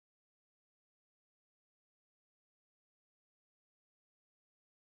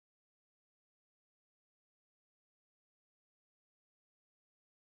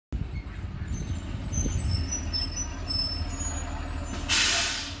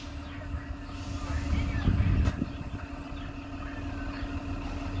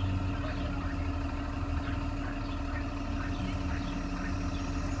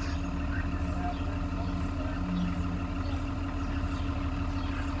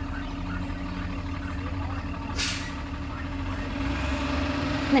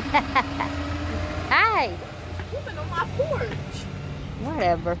Hey! You've been on my porch.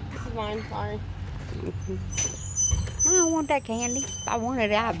 Whatever. This is mine, sorry. I don't want that candy. If I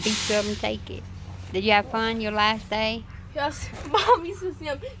wanted it, I'd beat you up and take it. Did you have fun your last day? Yes, Mom used to see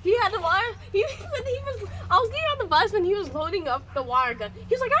him. He had the wire. I was getting on the bus when he was loading up the wire gun.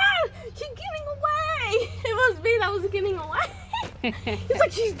 He was like, ah, she's getting away. It was me that was getting away. He's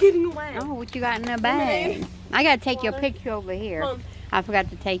like, she's getting away. Oh, what you got in the bag? I got to take your picture over here. Mom, I forgot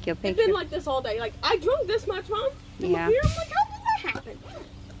to take your picture. it's been like this all day. Like, I drunk this much, Mom. Yeah. Here, I'm like, how did that happen?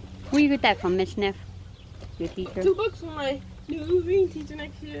 Where you get that from, Miss Sniff? Your teacher? 2 books for my new reading teacher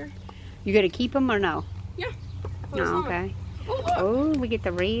next year. You got to keep them or no? Yeah. Oh, okay. Oh, look. Oh, we get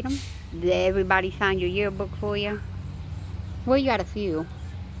to read them. Did everybody sign your yearbook for you? Well, you got a few.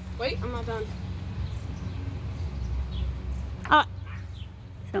 Wait, I'm not done.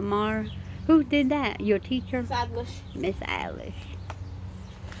 Some more. Who did that? Your teacher? Sadlish. Miss Alice.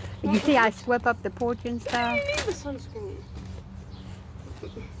 You see I swept up the porch and You stuff? didn't even need the sunscreen.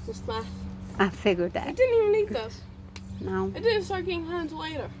 This math. I figured You that. didn't even need this. No, It didn't start getting hot until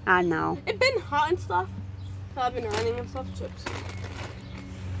later. I know. It been hot and stuff. So I've been running and stuff. Chips.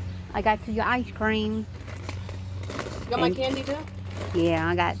 I got you your ice cream. You got my candy too? Yeah,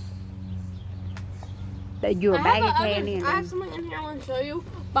 I got you a bag of candy. And I have then... something in here I want to show you,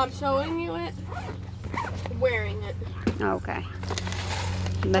 but I'm showing you it wearing it. Okay.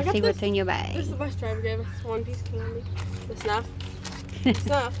 Let's see what's in your bag. This is the bus driver gave us 1 piece of candy. The snuff.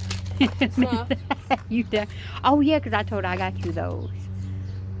 Snuff. Snuff. You done. Oh yeah, because I told her I got you those.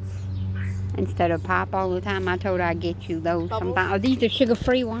 Instead of pop all the time, I told her I'd get you those sometimes. Oh, these are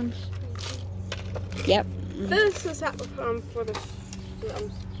sugar-free ones. Yep. This is for the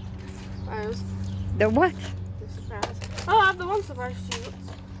surprise. The what? The surprise. Oh, I have the one surprise sheets.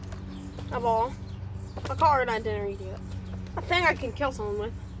 Of all. A card I didn't read yet. A thing I can kill someone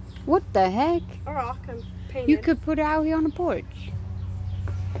with. What the heck? A rock and paint You it. could put it out here on the porch.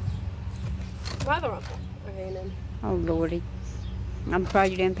 Buy the rock. Okay, then. Oh, Lordy. I'm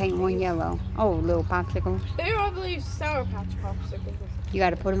surprised you didn't paint one yellow. Oh, little popsicles. They are, I believe, Sour Patch popsicles. You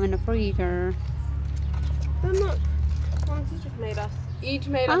got to put them in the freezer. They're not ones each made us. Each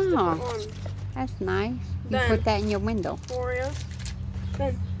made us different ones. That's nice. You Then- put that in your window. Oreos.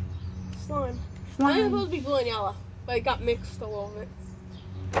 Then slime. It's Slime. supposed to be blue and yellow, but it got mixed a little bit.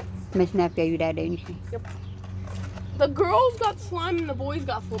 Miss Neff gave you that, didn't she? Yep. The girls got slime and the boys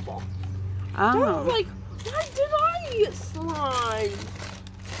got football. I was Oh. like, why did I get slime?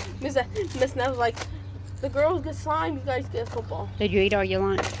 Miss Nev was like, the girls get slime, you guys get football. Did you eat all your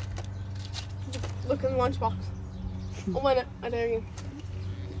lunch? Look in the lunchbox. Oh, wait, I dare you.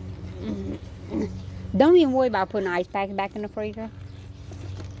 Don't even worry about putting the ice pack back in the freezer.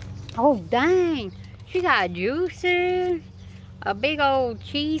 Oh, dang. She got juices. A big old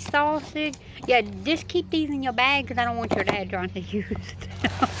cheese sausage. Yeah, just keep these in your bag because I don't want your dad trying to use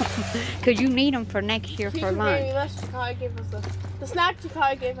them. Because you need them for next year for lunch. Chikai gave us the snack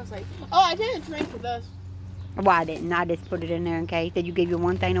Chikai gave us like, oh, I didn't drink for this. Well, I didn't. I just put it in there in case. Did you give your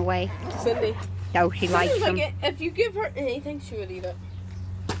one thing away? Cindy. Oh, she likes them. Like if you give her anything, she would eat it.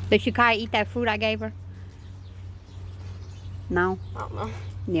 Did Chikai eat that fruit I gave her? No? I don't know.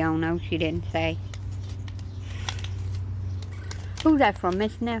 You don't know. She didn't say. Who's that from,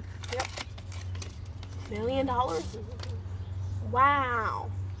 Miss Neff? Yep. $1 million? Wow.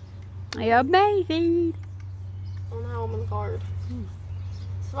 You're amazing. On Hellman card.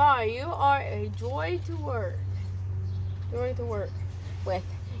 Sly, you are a joy to work. Joy to work with.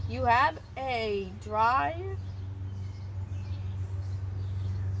 You have a drive.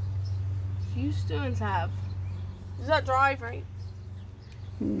 Few students have. Is that drive, right?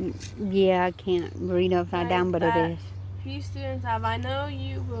 Yeah, I can't read upside down, but it is. Few students have. I know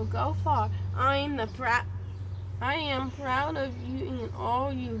you will go far. I am proud of you and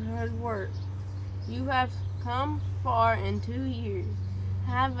all your hard work. You have come far in 2 years.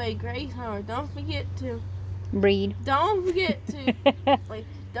 Have a great summer. Don't forget to Read. Don't forget to like,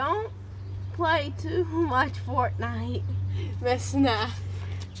 don't play too much Fortnite, Miss Neff.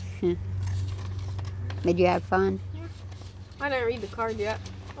 Did you have fun? I didn't read the card yet.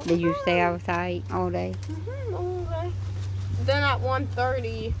 Did you stay outside all day? All day. Then at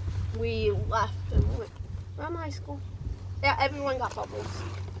 1:30, we left and went around high school. Yeah, everyone got bubbles.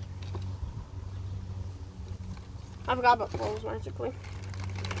 I forgot about bubbles magically.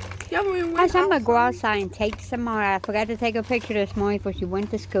 Yeah, we went I'm gonna go outside and take some more. I forgot to take a picture this morning before she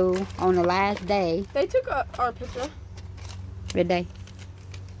went to school on the last day. They took our picture. Did they?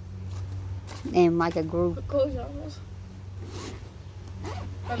 In like a group. Close your eyes.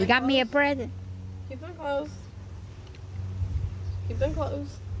 You got me a present. Keep them closed. Keep them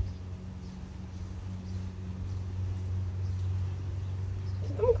closed.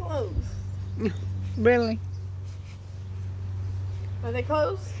 closed. Really? Are they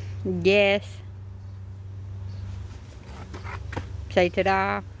closed? Yes. Say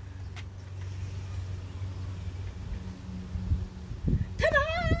ta-da.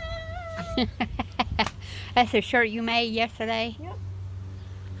 Ta-da! That's a shirt you made yesterday? Yep.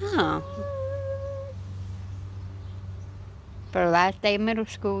 Oh. For the last day of middle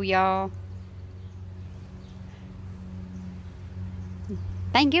school, y'all.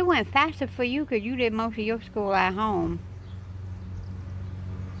 Think it went faster for you because you did most of your school at home.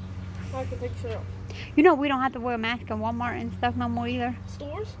 I can take a shirt off. You know we don't have to wear a mask in Walmart and stuff no more either.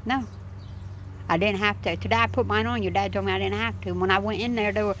 Stores? No. I didn't have to. Today I put mine on. Your dad told me I didn't have to. When I went in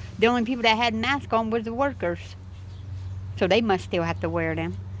there, the only people that had masks on was the workers. So they must still have to wear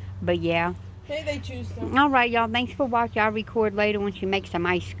them. But yeah. Hey, they choose them. All right, y'all. Thanks for watching. I'll record later when she makes some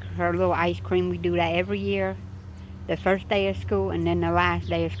her little ice cream. We do that every year. The first day of school and then the last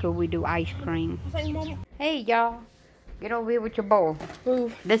day of school we do ice cream. Hey, y'all. Get over here with your bowl.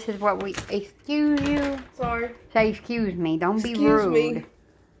 Move. This is what we... Excuse you. Sorry. Say excuse me. Don't be Excuse rude. me.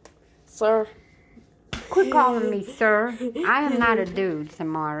 Sir. Quit calling me sir. I am not a dude,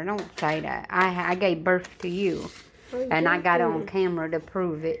 Samara. Don't say that. I gave birth to you. And I got on camera to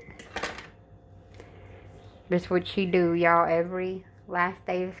prove it. This is what she do, y'all, every last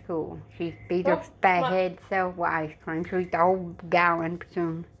day of school. She feeds her fathead self with ice cream. She'll eat the whole gallon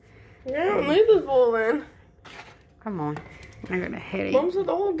soon. Yeah, I don't need this bowl then. Come on. I got a headache. Mom said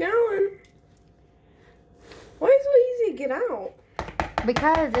the whole gallon. Why is it so easy to get out?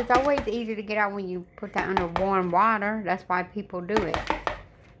 Because it's always easy to get out when you put that under warm water. That's why people do it.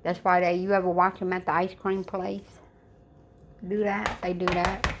 That's why you ever watch them at the ice cream place? Do that. They do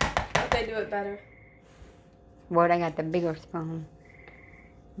that. But they do it better. Well, they got the bigger spoon.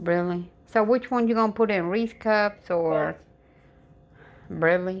 Really? So which one you gonna put in? Reese cups or...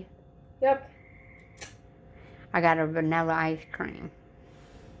 Really? Yep. I got a vanilla ice cream.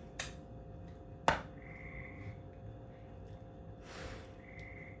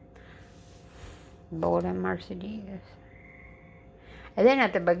 Lord have mercy, Jesus. And then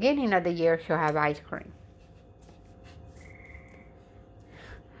at the beginning of the year, she'll have ice cream.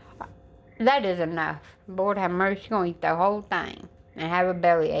 That is enough. Lord have mercy, she's going to eat the whole thing and have a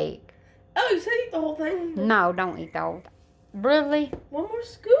bellyache. Oh, you said eat the whole thing? No, don't eat the whole thing. Really? One more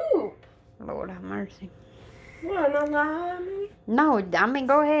scoop. Lord have mercy. What, not lie at me? No, I mean,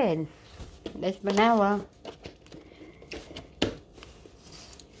 go ahead. It's vanilla.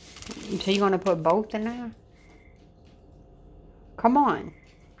 So you're going to put both in there? Come on.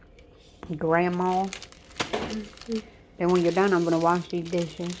 Grandma. Then when you're done, I'm going to wash these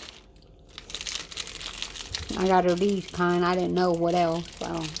dishes. I got her these kind. I didn't know what else.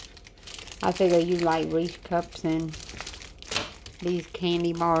 So I figured you like Reese cups and these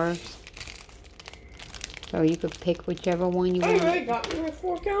candy bars. So you could pick whichever one you I want. really got me a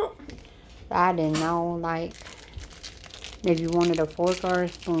fork out. I didn't know, like, if you wanted a fork or a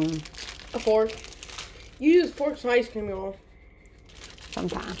spoon. A fork. You use forks for ice cream, y'all.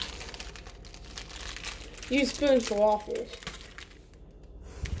 Sometimes. Use spoons for waffles.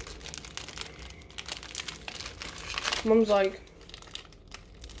 Mom's like,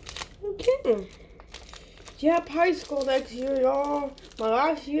 okay. Yep, high school next year, y'all. My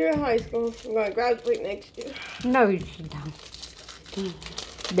last year of high school. I'm gonna graduate next year. No, you don't.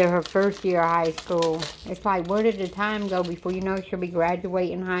 They're her first year of high school. It's like, where did the time go? Before you know it, she'll be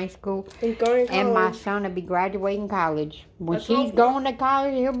graduating high school. And going to college. And my son will be graduating college. When That's she's awful. going to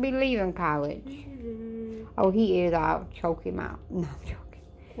college, he'll be leaving college. Mm, Oh, he is. I'll choke him out. No, I'm joking.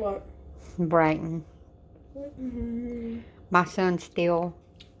 what? Brighton. Mm, My son's still,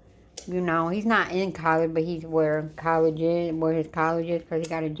 you know, he's not in college, but he's where his college is, because he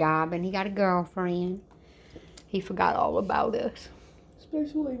got a job and he got a girlfriend. He forgot all about us.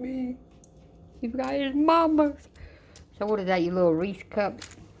 especially me. He forgot his mamas. So what is that, your little Reese cup?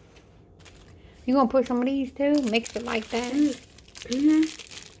 You gonna put some of these too? Mix it like that? Mm-hmm.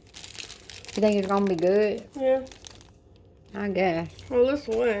 You think it's gonna be good? Yeah. I guess. Well, this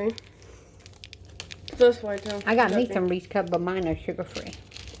way. This way, too. I got me some Reese cup, but mine are sugar free.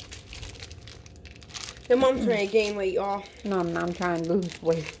 Your mom's trying to gain weight, y'all. No, I'm trying to lose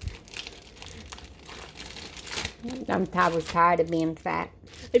weight. I was tired of being fat.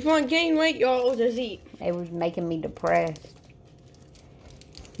 If you want to gain weight, y'all, just eat. It was making me depressed.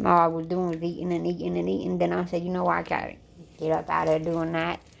 All I was doing was eating and eating and eating. Then I said, you know what, I gotta get up out of doing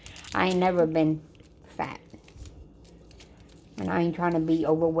that. I ain't never been fat. And I ain't trying to be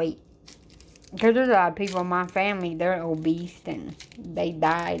overweight. Because there's a lot of people in my family, they're obese and they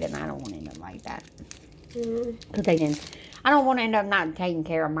died, and I don't want to end up like that. Mm-hmm. Because they didn't. I don't want to end up not taking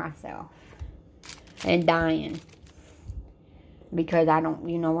care of myself and dying because I don't,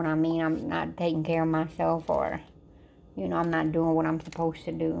 you know what I mean? I'm not taking care of myself, or, you know, I'm not doing what I'm supposed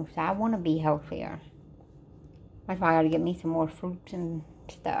to do. So I want to be healthier. That's why I got to get me some more fruits and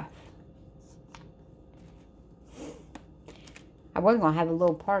stuff. I was going to have a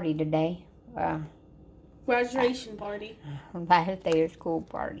little party today. Graduation party. Last day of school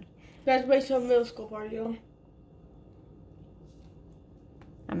party. Graduation middle school party, y'all.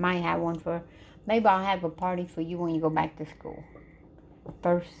 I might have one for, maybe I'll have a party for you when you go back to school.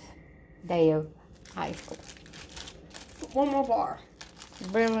 First day of high school. One more bar.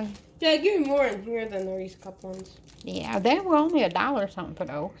 Really? Yeah, give me more in here than the Reese Cup ones. Yeah, they were only $1 or something for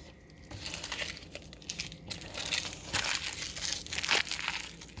those.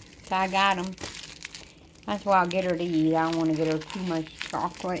 So I got them. That's why I'll get her these. I don't want to get her too much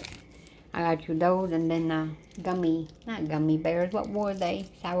chocolate. I got you those, and then not gummy bears. What were they?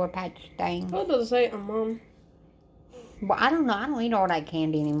 Sour Patch things. I was about to say, Mom. Well, I don't know. I don't eat all that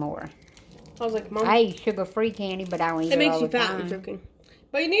candy anymore. I was like, Mom. I eat sugar-free candy, but I don't eat it makes all you the fat. time. I'm joking.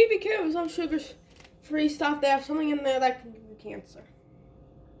 But you need to be careful with some sugar-free stuff. They have something in there that can give you cancer.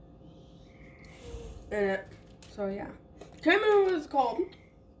 In it. So, yeah. Can't remember what it's called.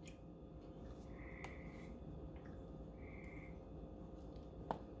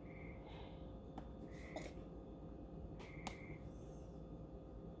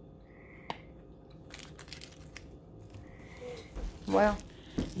 Well,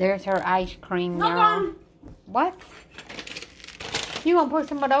 there's her ice cream, y'all. What? You gonna put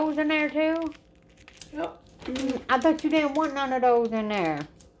some of those in there too? Yep. I thought you didn't want none of those in there.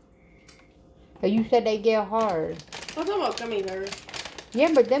 But you said they get hard. I'm talking about gummy bears.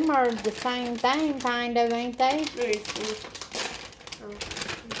 Yeah, but them are the same thing, kind of, ain't they?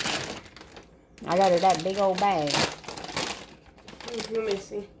 I got her that big old bag. Let me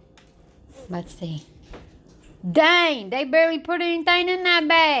see. Let's see. Dang, they barely put anything in that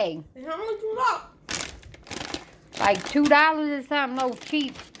bag. How much was up? Like $2 or something, those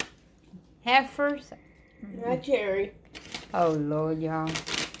cheap heifers. That cherry. Oh, Lord, y'all.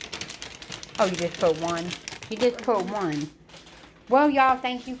 Oh, you just put one. You just put one. Well, y'all,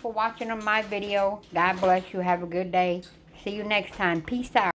 thank you for watching my video. God bless you. Have a good day. See you next time. Peace out.